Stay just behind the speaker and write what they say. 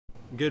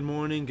Good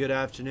morning, good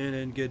afternoon,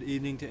 and good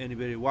evening to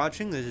anybody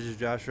watching. This is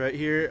Josh right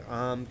here.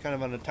 Kind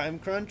of on a time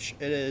crunch.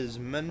 It is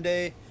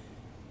Monday,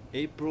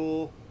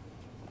 April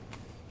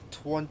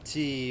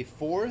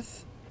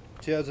 24th,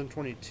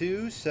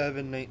 2022,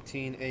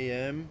 7:19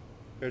 a.m.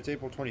 Or it's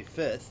April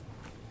 25th,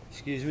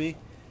 excuse me.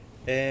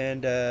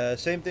 And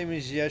same thing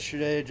as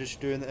yesterday,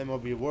 just doing the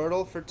MLB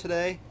WARdle for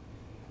today.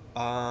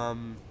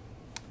 Um,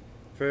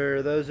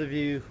 for those of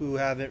you who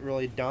haven't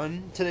really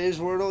done today's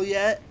WARdle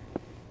yet,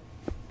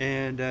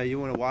 and you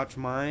want to watch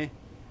my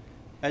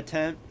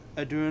attempt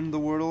at doing the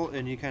Wordle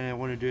and you kind of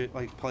want to do it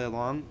like play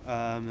along,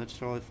 that's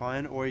totally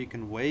fine. Or you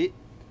can wait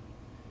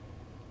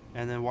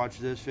and then watch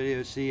this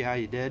video, see how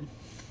you did.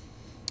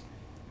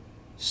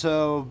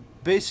 So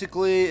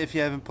basically, if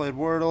you haven't played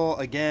Wordle,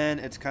 again,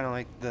 it's kind of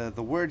like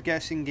the word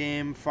guessing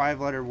game,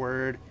 5-letter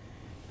word,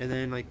 and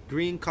then like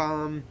green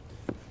column.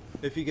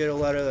 If you get a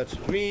letter that's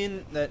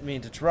green, that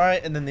means it's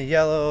right, and then the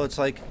yellow, it's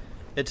like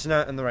it's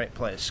not in the right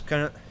place.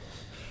 Kind of.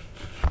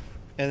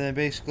 And then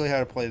basically how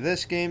to play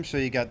this game. So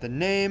you got the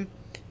name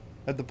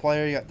of the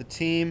player, you got the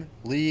team,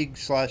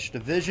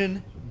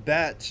 league/division,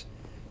 bats.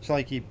 So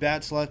like he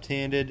bats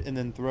left-handed and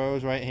then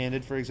throws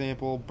right-handed, for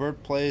example.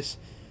 Birthplace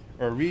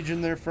or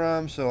region they're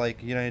from. So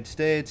like United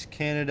States,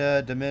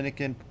 Canada,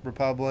 Dominican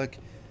Republic,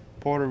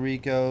 Puerto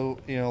Rico,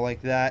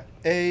 like that.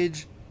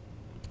 Age.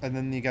 And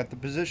then you got the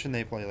position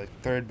they play,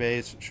 like third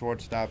base,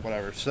 shortstop,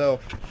 whatever.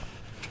 So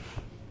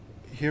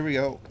here we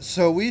go.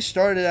 So we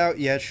started out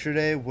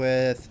yesterday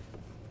with...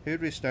 Who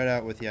did we start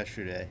out with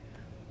yesterday?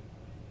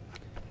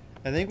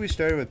 I think we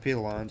started with Pete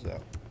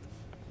Alonso.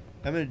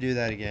 I'm going to do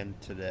that again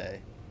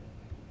today.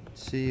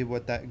 See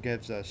what that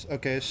gives us.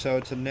 Okay, so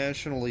it's a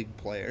National League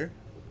player.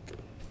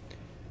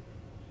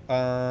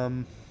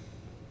 Bats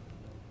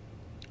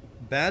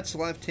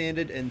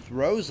left-handed and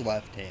throws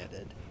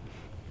left-handed.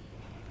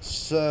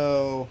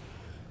 So,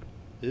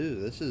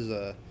 this is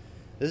a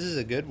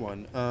good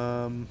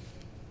one.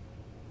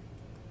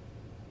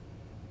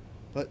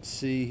 Let's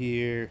see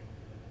here.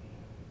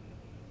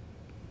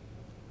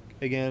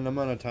 Again, I'm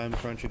on a time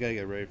crunch. I gotta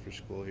get ready for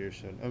school here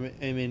soon.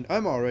 I mean,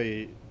 I'm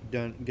already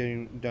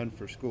getting done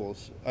for school.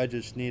 So I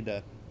just need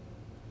to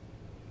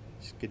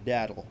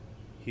skedaddle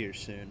here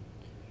soon.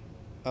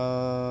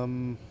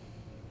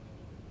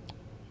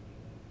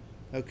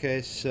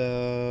 Okay,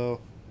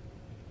 so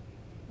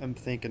I'm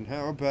thinking,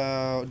 how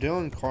about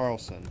Dylan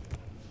Carlson?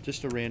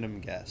 Just a random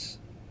guess.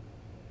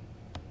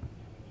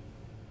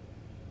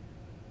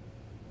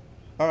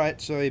 All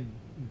right, so he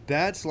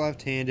bats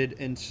left-handed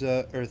and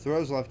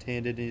throws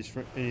left-handed, and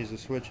he's a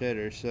switch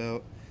hitter.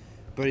 So,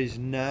 but he's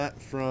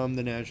not from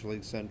the National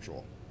League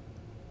Central.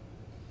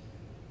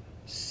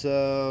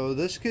 So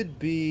this could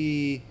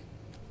be.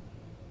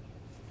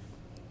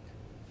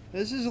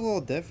 This is a little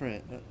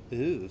different.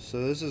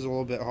 So this is a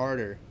little bit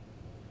harder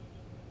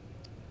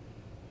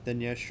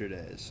than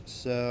yesterday's.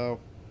 So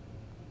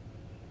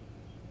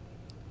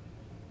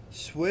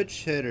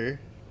switch hitter.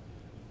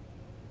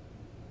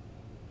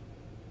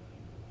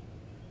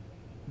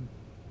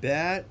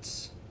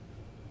 Bats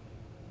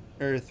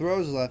or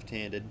throws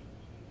left-handed,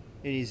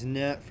 and he's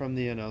not from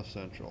the NL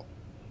Central.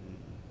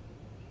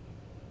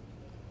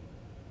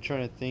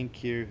 Trying to think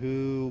here,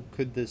 who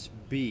could this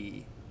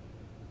be?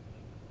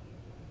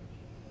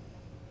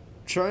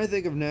 Trying to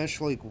think of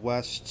National League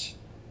West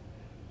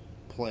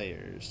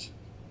players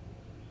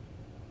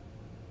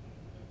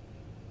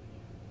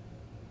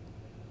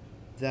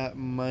that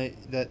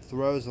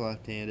throws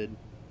left-handed.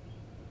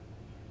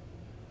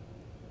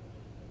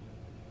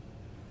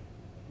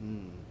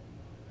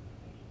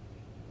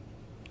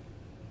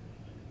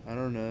 I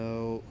don't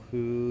know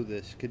who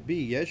this could be.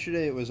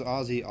 Yesterday it was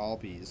Ozzy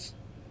Albies.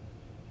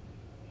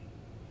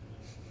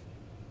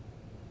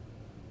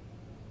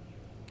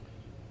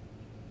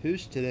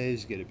 Who's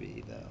today's gonna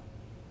be though?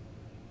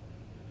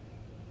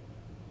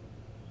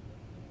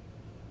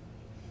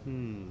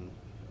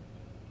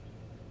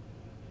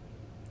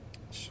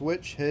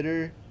 Switch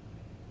hitter,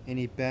 and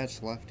he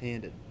bats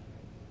left-handed.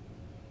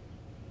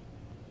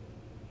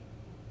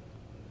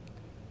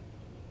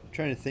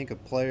 Trying to think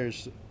of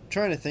players.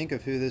 Trying to think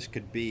of who this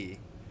could be.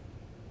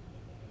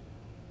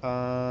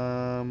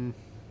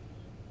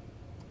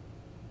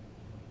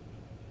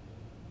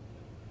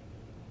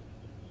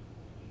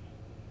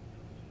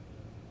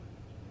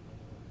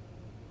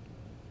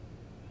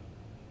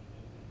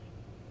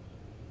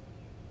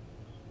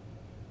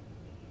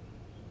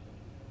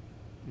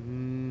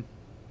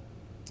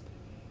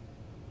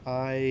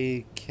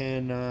 I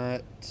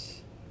cannot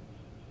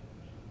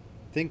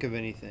think of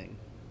anything.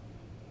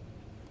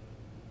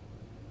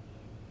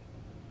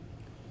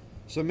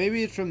 So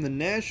maybe it's from the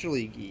National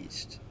League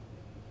East.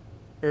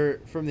 Or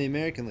from the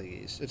American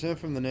League East. It's not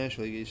from the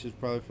National League East, it's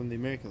probably from the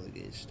American League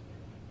East.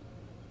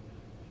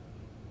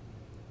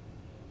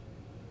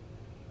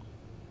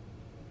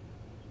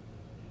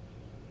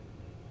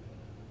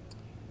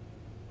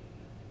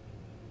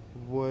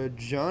 Would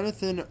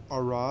Jonathan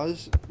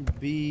Araz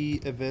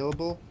be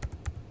available?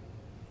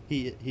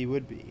 He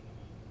would be.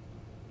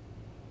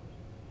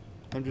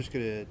 I'm just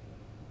gonna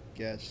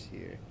guess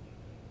here.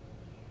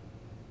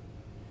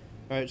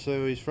 Alright,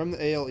 so he's from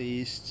the AL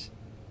East.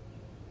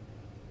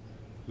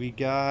 We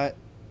got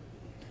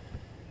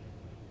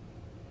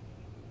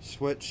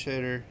switch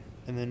hitter,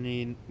 and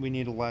then we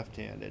need a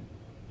left-handed.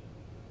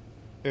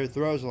 Or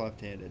throws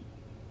left-handed.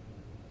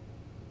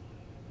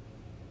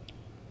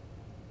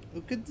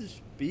 Who could this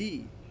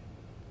be?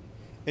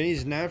 And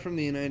he's not from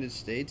the United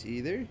States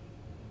either?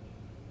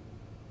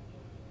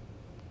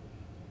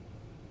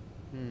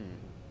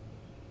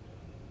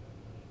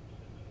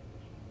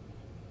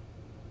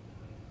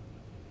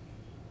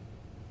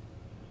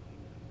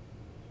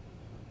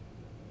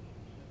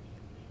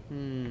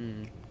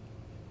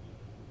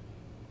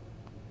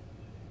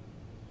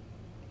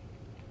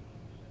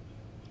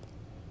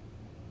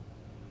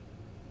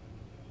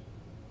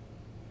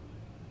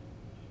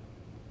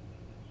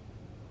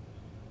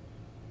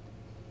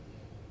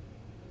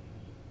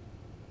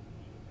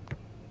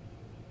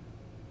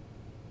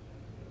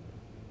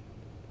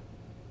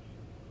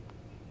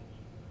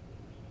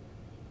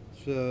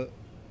 So,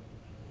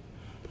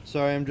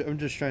 sorry, I'm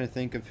just trying to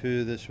think of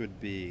who this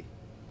would be.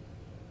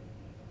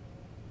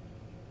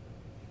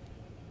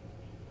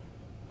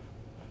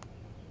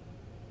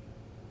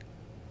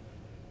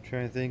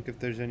 Trying to think if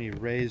there's any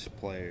Rays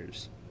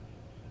players.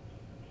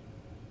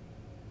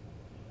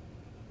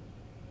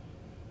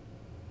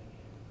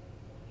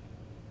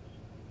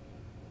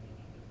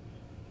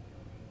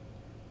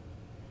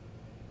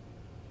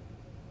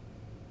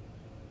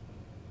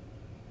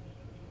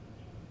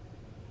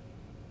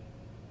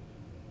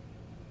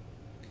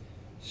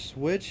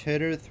 Switch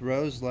hitter,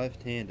 throws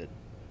left-handed.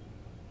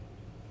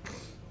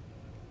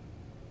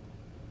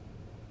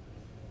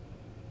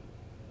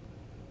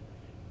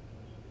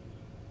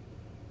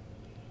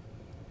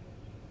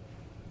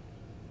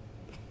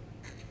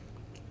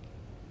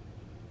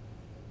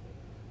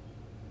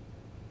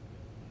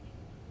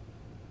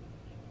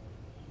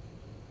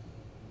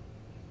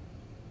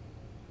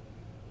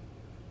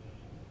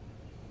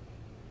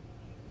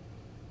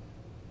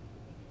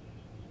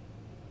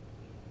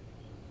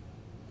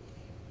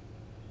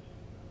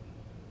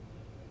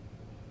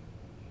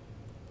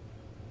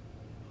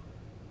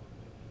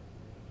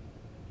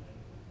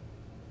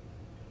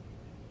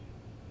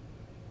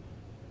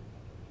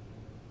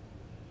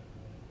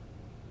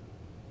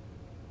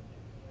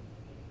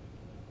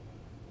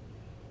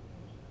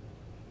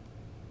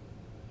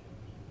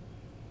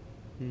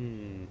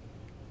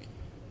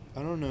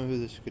 I don't know who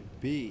this could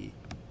be.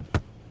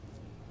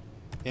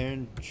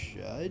 Aaron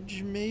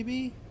Judge,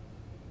 maybe?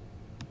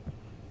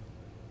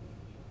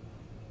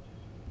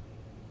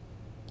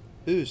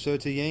 Ooh, so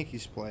it's a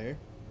Yankees player.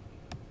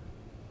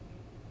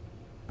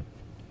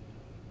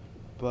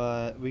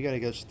 But we gotta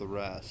guess the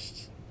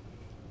rest.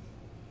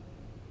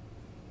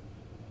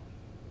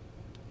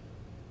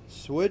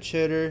 Switch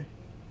hitter,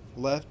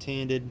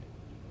 left-handed,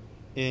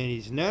 and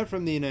he's not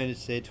from the United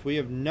States. We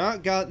have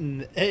not gotten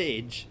the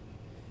age,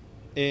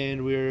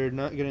 and we're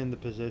not getting the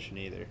position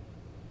either.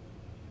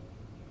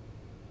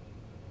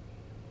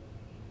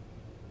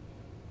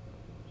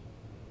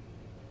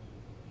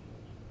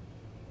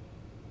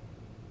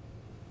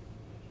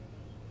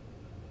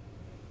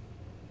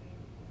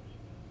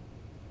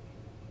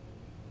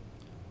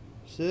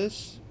 Is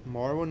this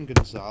Marwin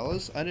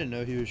Gonzalez? I didn't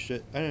know he was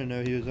I didn't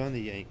know he was on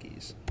the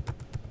Yankees.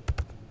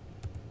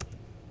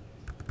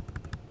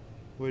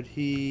 Would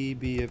he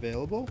be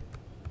available?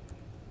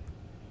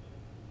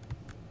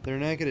 They're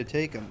not going to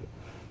take him.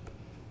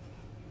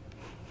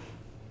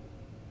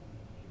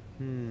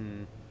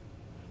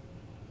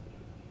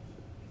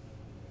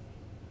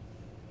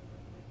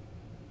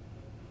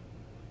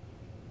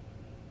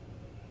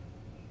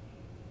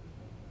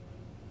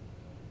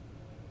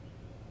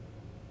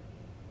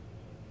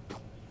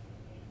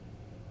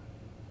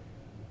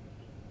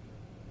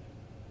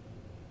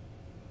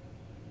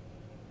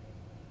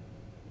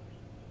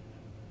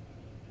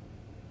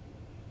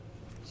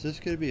 Is this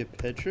going to be a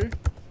pitcher?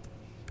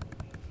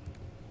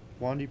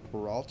 Wandy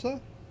Peralta?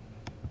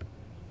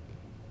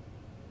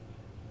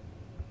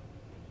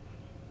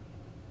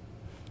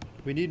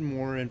 We need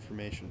more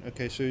information.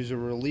 Okay, so he's a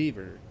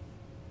reliever.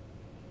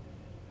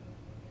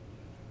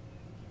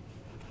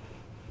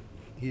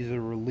 He's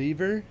a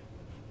reliever.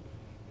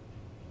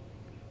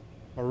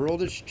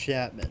 Aroldis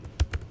Chapman.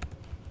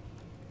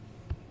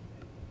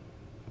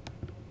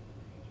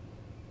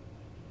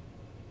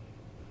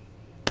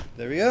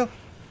 There we go.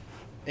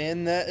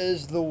 And that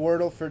is the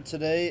Wordle for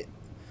today.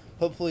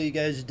 Hopefully you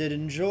guys did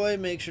enjoy.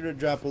 Make sure to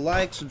drop a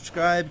like,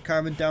 subscribe,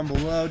 comment down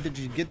below. Did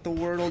you get the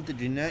Wordle?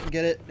 Did you not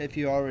get it if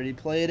you already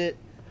played it?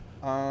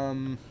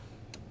 I'm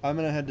going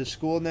to head to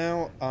school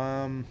now.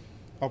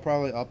 I'll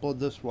probably upload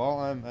this while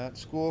I'm at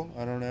school.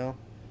 I don't know.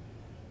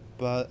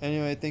 But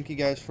anyway, thank you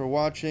guys for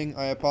watching.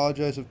 I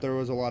apologize if there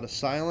was a lot of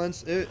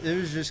silence. It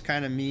was just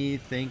kind of me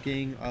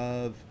thinking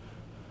of,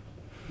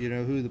 you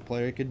know, who the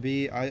player could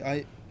be.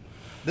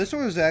 This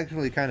one was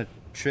actually kind of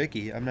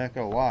tricky. I'm not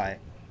going to lie.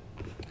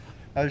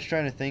 I was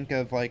trying to think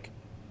of, like,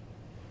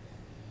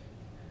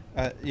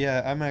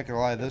 yeah, I'm not going to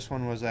lie. This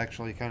one was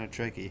actually kind of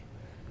tricky.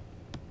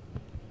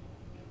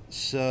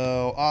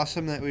 So,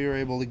 awesome that we were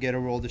able to get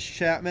Aroldis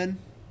Chapman.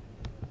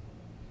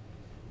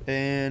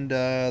 And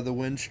the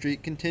win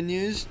streak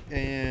continues,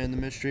 and the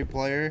mystery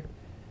player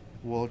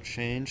will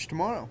change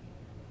tomorrow.